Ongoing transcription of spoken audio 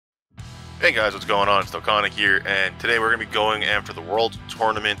Hey guys, what's going on? It's Dokkan here, and today we're going to be going after the World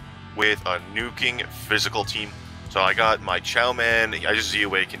Tournament with a nuking physical team. So I got my Chiaoman, I just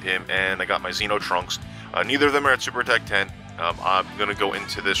Z-awakened him, and I got my Xeno Trunks. Neither of them are at Super Attack 10. I'm going to go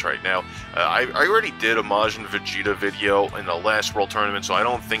into this right now. I already did a Majin Vegeta video in the last World Tournament, so I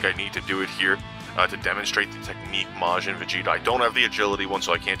don't think I need to do it here to demonstrate the technique Majin Vegeta. I don't have the agility one,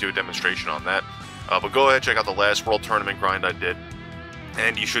 so I can't do a demonstration on that. But go ahead, check out the last World Tournament grind I did,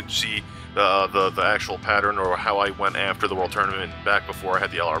 and you should see the actual pattern or how I went after the World Tournament back before I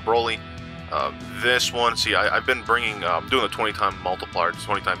had the LR Broly. This one, see, I've been bringing, doing the 20-time multiplier,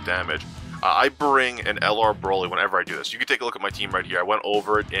 20-time damage. I bring an LR Broly whenever I do this. You can take a look at my team right here. I went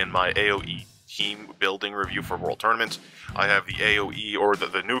over it in my AoE team building review for World Tournaments. I have the AoE, or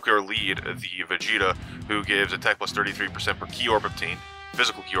the Nuke lead, the Vegeta, who gives attack plus 33% per key orb obtained,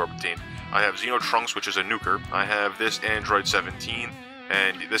 physical key orb obtained. I have Xeno Trunks, which is a nuker. I have this Android 17,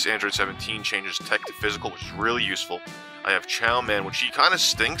 and this Android 17 changes tech to physical, which is really useful. I have Chiaoman, which he kind of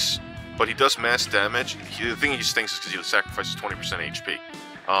stinks, but he does mass damage. The thing he stinks is because he sacrifices 20% HP.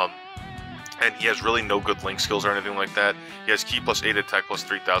 And he has really no good link skills or anything like that. He has key plus 8, attack plus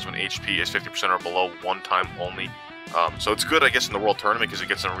 3000, HP is 50% or below, one time only. So it's good, I guess, in the World Tournament because it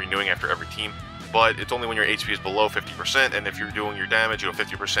gets them renewing after every team. But it's only when your HP is below 50%, and if you're doing your damage, you know,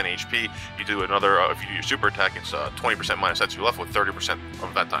 50% HP, you do another, if you do your super attack, it's 20% minus that, so you're left with 30%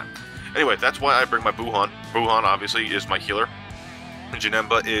 of that time. Anyway, that's why I bring my Buhan. Buhan, obviously, is my healer.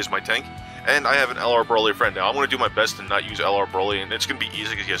 Janemba is my tank. And I have an LR Broly friend. Now, I'm going to do my best to not use LR Broly, and it's going to be easy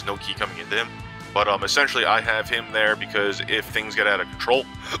because he has no key coming into him. But essentially, I have him there because if things get out of control,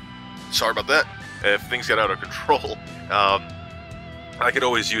 sorry about that, if things get out of control, I could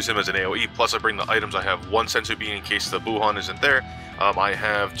always use him as an AoE, plus I bring the items. I have one Sensu Bean in case the Buhan isn't there. I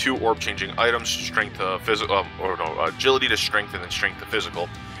have 2 orb-changing items, strength to physical, agility to strength and then strength to physical.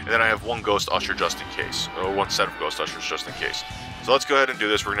 And then I have 1 Ghost Usher just in case, or 1 set of Ghost Ushers just in case. So let's go ahead and do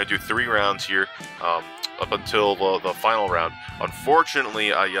this. We're going to do 3 rounds here, up until the final round.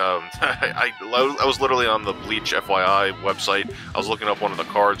 Unfortunately, I was literally on the Bleach FYI website. I was looking up one of the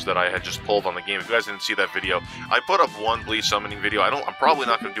cards that I had just pulled on the game. If you guys didn't see that video, I put up 1 Bleach summoning video. I'm probably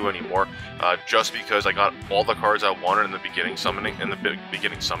not going to do any more, just because I got all the cards I wanted in the beginning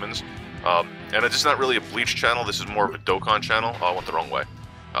beginning summons. And it's not really a Bleach channel. This is more of a Dokkan channel. Oh, I went the wrong way.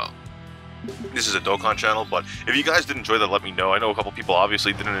 This is a Dokkan channel, but if you guys did enjoy that, let me know. I know a couple people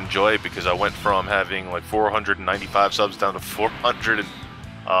obviously didn't enjoy it because I went from having like 495 subs down to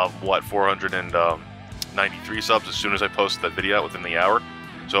 493 subs as soon as I posted that video out within the hour.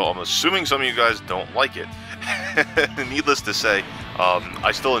 So I'm assuming some of you guys don't like it. Needless to say,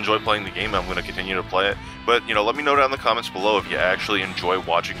 I still enjoy playing the game. I'm going to continue to play it. But, you know, let me know down in the comments below if you actually enjoy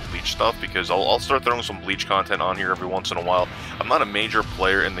watching Bleach stuff, because I'll start throwing some Bleach content on here every once in a while. I'm not a major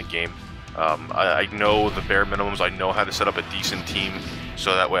player in the game. I know the bare minimums. I know how to set up a decent team,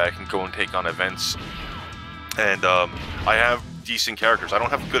 so that way I can go and take on events. And I have decent characters. I don't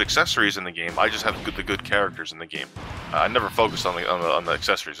have good accessories in the game. I just have the good characters in the game. I never focused on the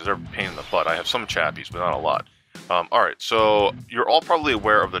accessories. They're a pain in the butt. I have some chappies, but not a lot. Alright, so you're all probably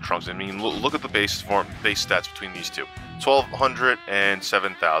aware of the Trunks. I mean, look at the base stats between these two. 1200 and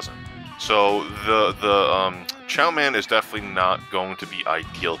 7000. So the Chiaoman is definitely not going to be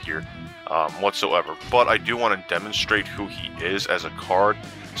ideal here whatsoever. But I do want to demonstrate who he is as a card.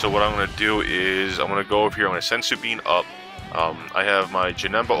 So what I'm going to do is I'm going to go over here. I'm going to Sensu Bean up. I have my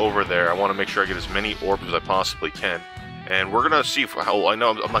Janemba over there. I want to make sure I get as many orbs as I possibly can. And we're going to see how, I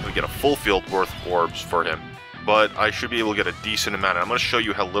know I'm not going to get a full field worth of orbs for him, but I should be able to get a decent amount. And I'm going to show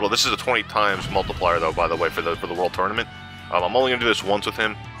you how little. This is a 20 times multiplier, though, by the way, for the World Tournament. I'm only going to do this once with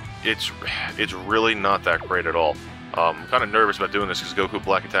him. It's really not that great at all. I'm kind of nervous about doing this because Goku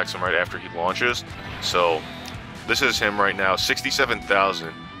Black attacks him right after he launches. So this is him right now,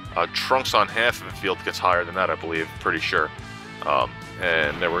 67,000. Trunks on half of the field gets higher than that, I believe, pretty sure.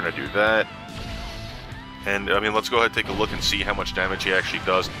 And then we're going to do that. And, I mean, let's go ahead and take a look and see how much damage he actually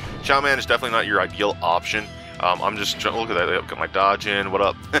does. Chiaoman is definitely not your ideal option. I'm just trying to look at that. I've got my dodge in. What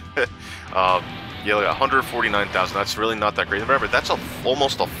up? Yeah, like 149,000. That's really not that great. Remember, that's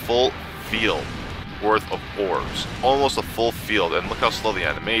almost a full field worth of orbs. Almost a full field. And look how slow the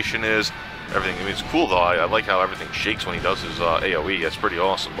animation is. Everything. I mean, it's cool, though. I like how everything shakes when he does his AoE. That's pretty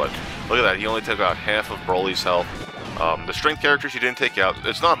awesome. But look at that. He only took out half of Broly's health. The strength characters he didn't take out.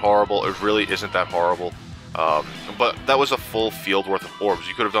 It's not horrible. It really isn't that horrible. But that was a full field worth of orbs.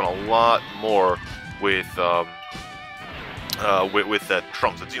 You could have done a lot more with that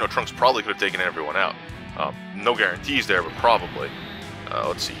Trunks. You know, Trunks probably could have taken everyone out. No guarantees there, but probably.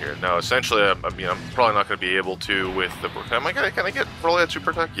 Let's see here. No, essentially, I mean, I'm probably not going to be able to with the... Can I get Broly at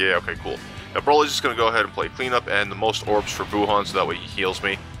super attack? Yeah, okay, cool. Now, Broly's just going to go ahead and play cleanup and the most orbs for Wuhan, so that way he heals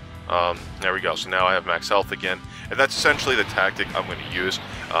me. There we go. So now I have max health again. And that's essentially the tactic I'm going to use.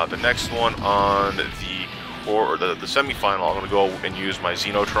 The next one on the semi-final, I'm going to go and use my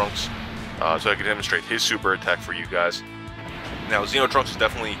Xeno Trunks so I can demonstrate his super attack for you guys. Now, Xeno Trunks is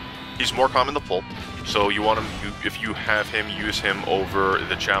definitely... He's more common to pull, so you want him, if you have him, use him over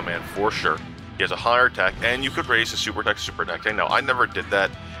the Chiaoman for sure. He has a higher attack, and you could raise his super attack. Now, I never did that.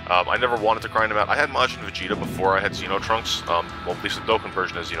 I never wanted to grind him out. I had Majin Vegeta before I had Xeno Trunks, well, at least the Dokkan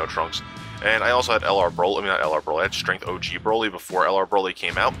version of Xeno Trunks. And I also had LR Broly, I mean not LR Broly, I had Strength OG Broly before LR Broly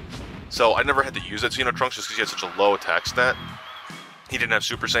came out. So I never had to use that Xeno Trunks just because he had such a low attack stat. He didn't have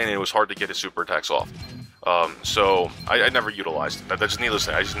Super Saiyan, and it was hard to get his super attacks off. So I never utilized it. That's needless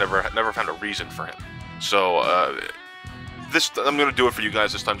to say. I just never found a reason for him. So I'm gonna do it for you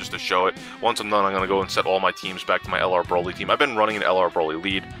guys this time just to show it. Once I'm done, I'm gonna go and set all my teams back to my LR Broly team. I've been running an LR Broly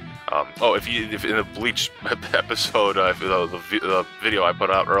lead. If in the Bleach episode, the video I put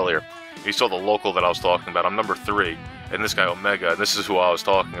out earlier, you saw the local that I was talking about. I'm number 3, and this guy Omega, and this is who I was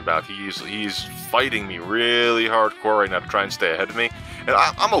talking about. He's fighting me really hardcore right now to try and stay ahead of me, and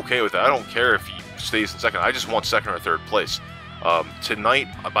I'm okay with that. I don't care if he stays in second. I just want second or third place. Tonight,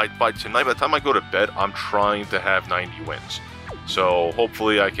 by the time I go to bed, I'm trying to have 90 wins. So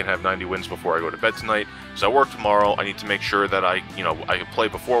hopefully I can have 90 wins before I go to bed tonight. So I work tomorrow. I need to make sure that I can play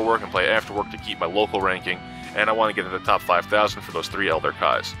before work and play after work to keep my local ranking, and I want to get in the top 5,000 for those 3 Elder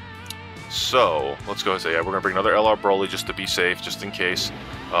Kais. So let's go and say, yeah, we're gonna bring another LR Broly just to be safe, just in case.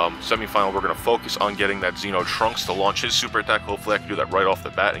 Semi-final, we're gonna focus on getting that Xeno Trunks to launch his super attack. Hopefully I can do that right off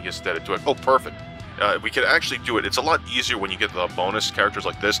the bat and get steaded to it. Oh, perfect. We can actually do it. It's a lot easier when you get the bonus characters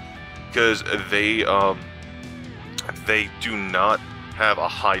like this, because they do not have a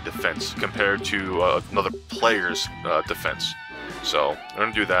high defense compared to another player's defense. So I'm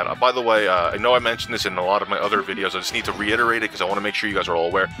going to do that. By the way, I know I mentioned this in a lot of my other videos. I just need to reiterate it because I want to make sure you guys are all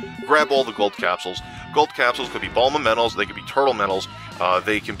aware. Grab all the gold capsules. Gold capsules could be Bulma medals, they could be Turtle medals,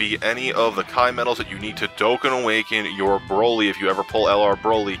 they can be any of the Kai medals that you need to Dokkan Awaken your Broly if you ever pull LR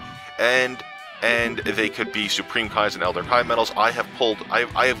Broly, and they could be Supreme Kais and Elder Kai medals. I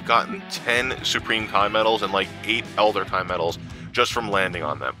have gotten 10 Supreme Kai medals and like 8 Elder Kai medals just from landing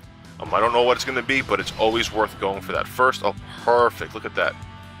on them. I don't know what it's going to be, but it's always worth going for that first. Oh, perfect. Look at that.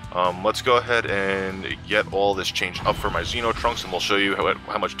 Let's go ahead and get all this changed up for my Xeno Trunks, and we'll show you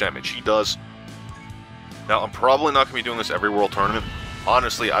how much damage he does. Now, I'm probably not going to be doing this every World Tournament.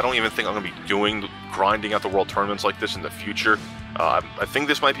 Honestly, I don't even think I'm going to be grinding out the World Tournaments like this in the future. I think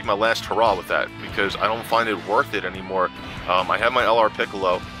this might be my last hurrah with that, because I don't find it worth it anymore. I have my LR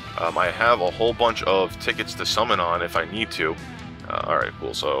Piccolo. I have a whole bunch of tickets to summon on if I need to. Alright,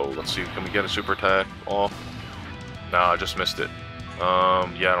 cool. So, let's see. Can we get a super attack off? Nah, I just missed it.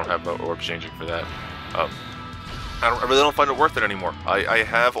 Yeah, I don't have no orb changing for that. I really don't find it worth it anymore. I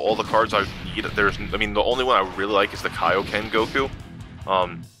have all the cards I need. I mean, the only one I really like is the Kaioken Goku.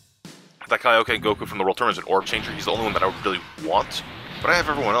 That Kaioken Goku from the World Tournament is an orb changer. He's the only one that I really want. But I have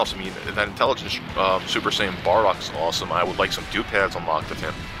everyone else. I mean, that Intelligence Super Saiyan Bardock is awesome. I would like some Duke pads unlocked with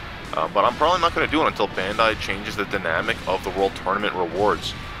him. But I'm probably not going to do it until Bandai changes the dynamic of the World Tournament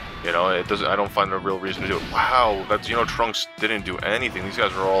rewards. You know, it doesn't. I don't find a real reason to do it. Wow, that Xeno Trunks didn't do anything. These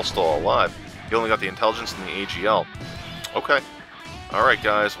guys are all still alive. He only got the intelligence and the AGL. Okay. All right,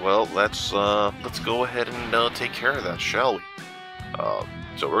 guys. Well, let's go ahead and take care of that, shall we?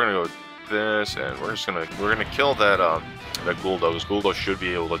 So we're gonna go with this, and we're gonna kill that that Guldo. Because Guldo should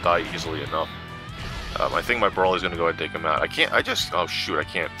be able to die easily enough. I think my Broly's gonna go ahead and take him out. I can't. Oh shoot! I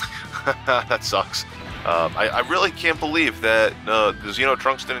can't. That sucks. I really can't believe that the Xeno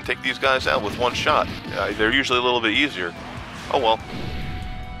Trunks didn't take these guys out with one shot. They're usually a little bit easier. Oh well.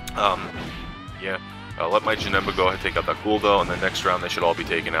 Yeah. Let my Janemba go ahead and take out that Guldo, and then next round they should all be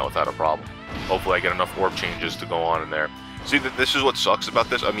taken out without a problem. Hopefully I get enough orb changes to go on in there. See, this is what sucks about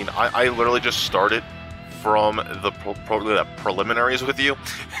this. I mean, I literally just started from the preliminaries with you.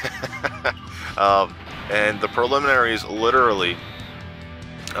 And the preliminaries literally,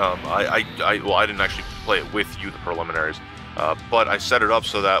 well, I didn't actually play it with you, the preliminaries, but I set it up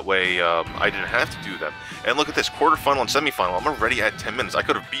so that way I didn't have to do them. And look at this, quarterfinal and semifinal, I'm already at 10 minutes. I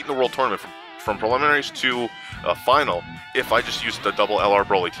could have beaten the World Tournament from preliminaries to final if I just used the double LR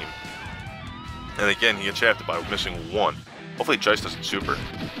Broly team. And again, he gets shafted by missing one. Hopefully Jice doesn't super.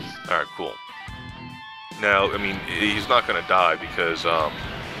 Alright, cool. Now, I mean, he's not going to die because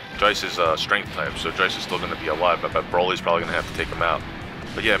Jice is strength type, so Jice is still going to be alive, but Broly's probably going to have to take him out.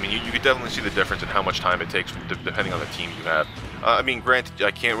 But yeah, I mean, you could definitely see the difference in how much time it takes depending on the team you have. I mean, granted,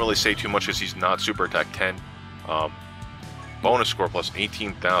 I can't really say too much because he's not super attack 10. Bonus score plus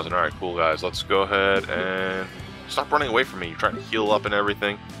 18,000. Alright, cool, guys. Let's go ahead and stop running away from me. You're trying to heal up and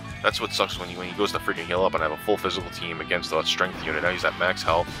everything. That's what sucks when he goes to freaking heal up and I have a full physical team against a strength unit. Now he's at max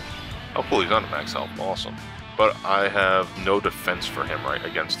health. Oh, cool, he's on max health. Awesome. But I have no defense for him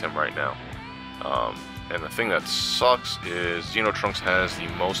against him right now. And the thing that sucks is Xeno Trunks has the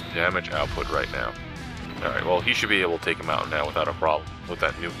most damage output right now. Alright, well, he should be able to take him out now without a problem with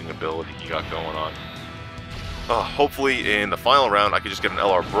that nuking ability he got going on. Hopefully in the final round I could just get an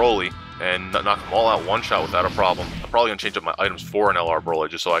LR Broly and knock them all out one shot without a problem. I'm probably going to change up my items for an LR Broly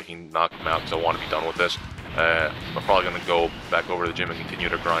just so I can knock them out because I want to be done with this. I'm probably going to go back over to the gym and continue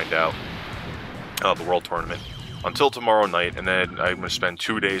to grind out the World Tournament until tomorrow night, and then I'm going to spend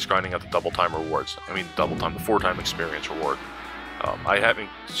 2 days grinding out the double time rewards. I mean double time, the 4-time experience reward. I haven't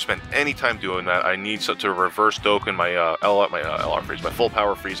spent any time doing that. I need to reverse Dokkan my LR freeze, my full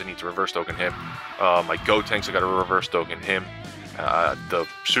power freeze. I need to reverse Dokkan him. My Gotenks, I got to reverse Dokkan him. The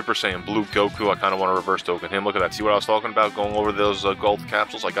Super Saiyan Blue Goku, I kind of want to reverse Dokkan him. Look at that. See what I was talking about? Going over those gold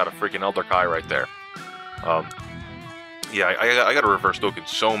capsules? I got a freaking Elder Kai right there. Yeah, I got to reverse Dokkan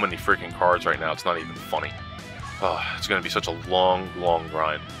so many freaking cards right now. It's not even funny. It's going to be such a long, long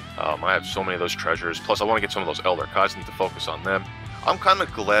grind. I have so many of those treasures. Plus, I want to get some of those Elder Kais. I need to focus on them. I'm kind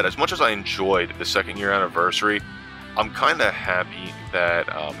of glad, as much as I enjoyed the 2nd year anniversary, I'm kind of happy that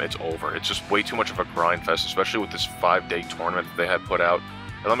it's over. It's just way too much of a grind fest, especially with this 5-day tournament that they had put out.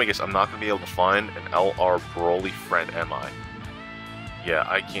 And let me guess, I'm not going to be able to find an LR Broly friend, am I? Yeah,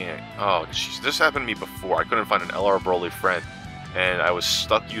 I can't. Oh, jeez, this happened to me before. I couldn't find an LR Broly friend, and I was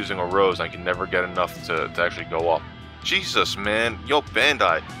stuck using a Rose. I could never get enough to actually go up. Jesus, man. Yo,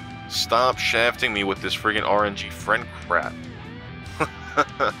 Bandai, stop shafting me with this friggin' RNG friend crap.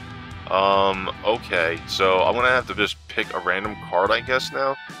 Okay, so I'm gonna have to just pick a random card, I guess,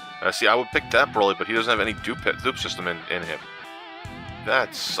 now. See, I would pick that Broly, but he doesn't have any dupe system in him.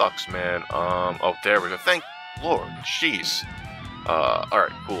 That sucks, man. Oh, there we go. Thank Lord. Jeez.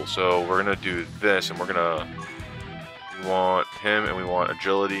 Alright, cool. So we're gonna do this, and we want him, and we want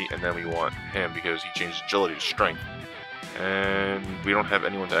agility, and then we want him, because he changed agility to strength. And we don't have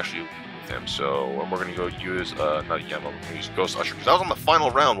anyone to actually with him, so we're gonna go use, not Yama, we're gonna use Ghost Usher, because I was on the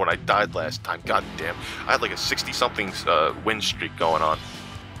final round when I died last time. God damn. I had like a 60-something win streak going on.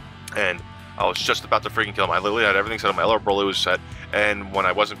 And I was just about to freaking kill him. I literally had everything set up. My LR Broly was set, and when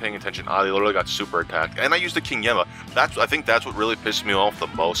I wasn't paying attention, I literally got super attacked. And I used the King Yema. I think that's what really pissed me off the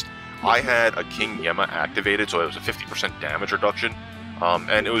most. I had a King Yema activated, so it was a 50% damage reduction.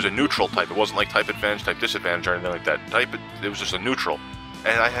 And it was a neutral type. It wasn't like type advantage, type disadvantage, or anything like that. It was just a neutral.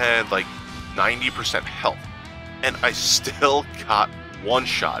 And I had like 90% health. And I still got one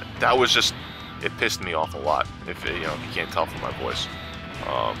shot. That was just, it pissed me off a lot, if you can't tell from my voice.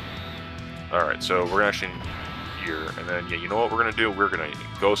 Alright, so we're actually here, and then, yeah, you know what we're gonna do? We're gonna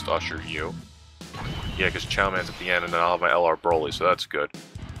Ghost Usher you. Yeah, because Chiaoman's at the end, and then I'll have my LR Broly, so that's good.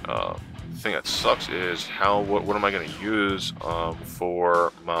 The thing that sucks is what am I gonna use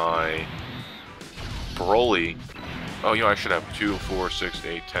for my Broly? Oh, I should have 2, 4, 6,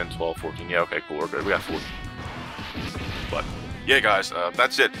 8, 10, 12, 14. Yeah, okay, cool, we're good. We got 14. But yeah, guys,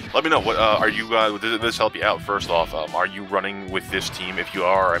 that's it. Let me know, what are you guys, did this help you out? First off, are you running with this team? If you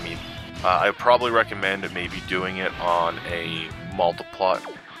are, I mean, I probably recommend maybe doing it on a multiply.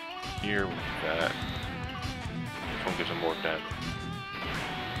 Here with that. This one gives him more damage.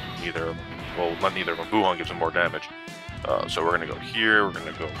 Neither of them. Well, not neither of them. Buhan gives him more damage. So we're gonna go here. We're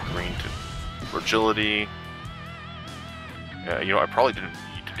gonna go green to agility. I probably didn't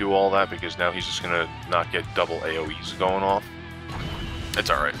need to do all that because now he's just gonna not get double AoEs going off. It's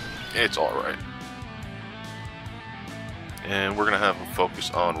alright. It's alright. And we're gonna have a focus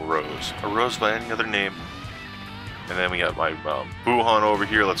on Rose. A Rose by any other name. And then we got my Buhan over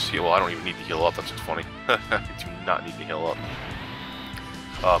here. Let's see. Well, I don't even need to heal up. That's what's funny. I do not need to heal up.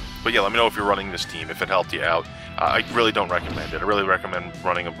 But yeah, let me know if you're running this team, if it helped you out. I really don't recommend it. I really recommend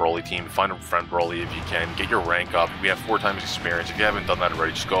running a Broly team. Find a friend Broly if you can. Get your rank up. We have 4 times experience. If you haven't done that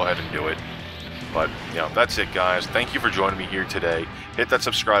already, just go ahead and do it. But, that's it, guys. Thank you for joining me here today. Hit that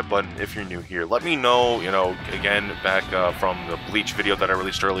subscribe button if you're new here. Let me know, again, back from the Bleach video that I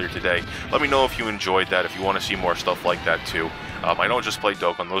released earlier today. Let me know if you enjoyed that, if you want to see more stuff like that, too. I don't just play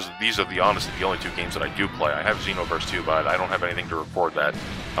Dokkan. These are honestly the only 2 games that I do play. I have Xenoverse 2, but I don't have anything to record that.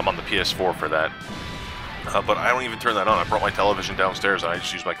 I'm on the PS4 for that. But I don't even turn that on. I brought my television downstairs, and I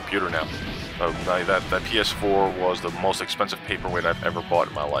just use my computer now. That PS4 was the most expensive paperweight I've ever bought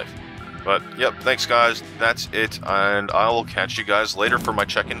in my life. But, yep, thanks guys, that's it, and I will catch you guys later for my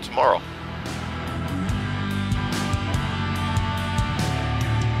check-in tomorrow.